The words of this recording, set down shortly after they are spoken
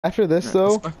After this, Yeah,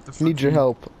 though, respect the I need your fucking-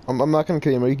 help. I'm not gonna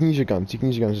kill you, but you can use your guns. You can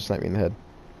use your guns to snipe me in the head.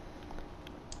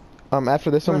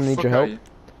 After this, I'm Where gonna the need your fuck are help. you?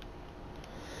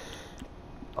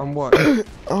 On what?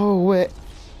 Oh, wait.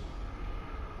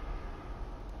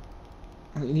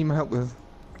 What do you need my help with?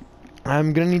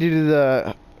 I'm gonna need you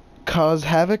to cause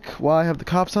havoc while I have the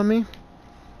cops on me.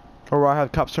 Or while I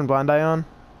have cops turn blind eye on.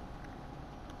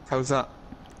 How's that?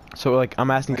 So, like, I'm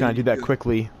asking, How can I you do that do-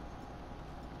 quickly?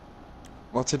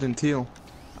 What's it entail?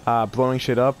 Blowing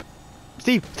shit up.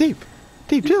 Steve,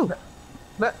 chill!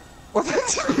 What? Come on,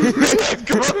 it's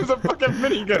a fucking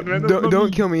minigun, man.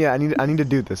 Don't kill me yet. I need to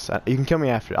do this. You can kill me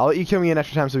after. I'll let you kill me an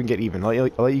extra time so we can get even. I'll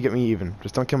let you get me even.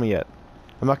 Just don't kill me yet.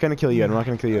 I'm not gonna kill you yet. I'm not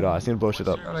gonna kill you at all. I just need to blow shit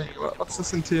up. What's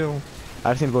this entail?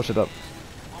 I just need to blow shit up.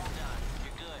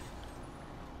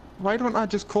 Why don't I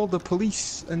just call the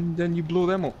police and then you blow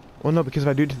them up? Well, no, because if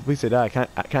I do it to the police, they die. Can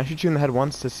I shoot you in the head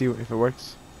once to see if it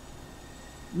works?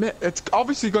 Mate, it's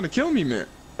obviously gonna kill me, mate.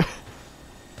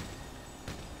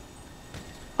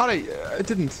 Alright, it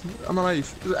didn't. I'm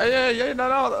alive. Yeah,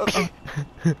 no.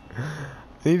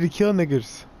 They need to kill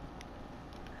niggers.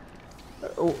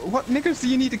 What niggers do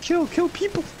you need to kill? Kill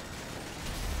people.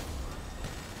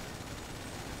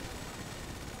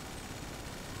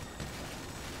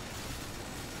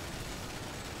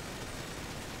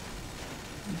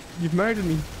 You've murdered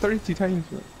me 30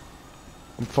 times, mate.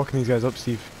 I'm fucking these guys up,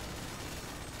 Steve.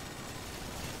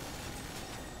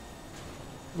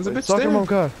 It was a bit Soccer stale. mom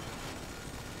car.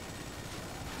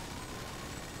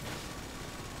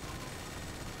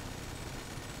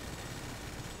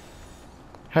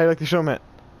 How you like the show, Matt?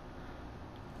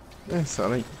 Yeah,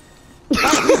 sorry.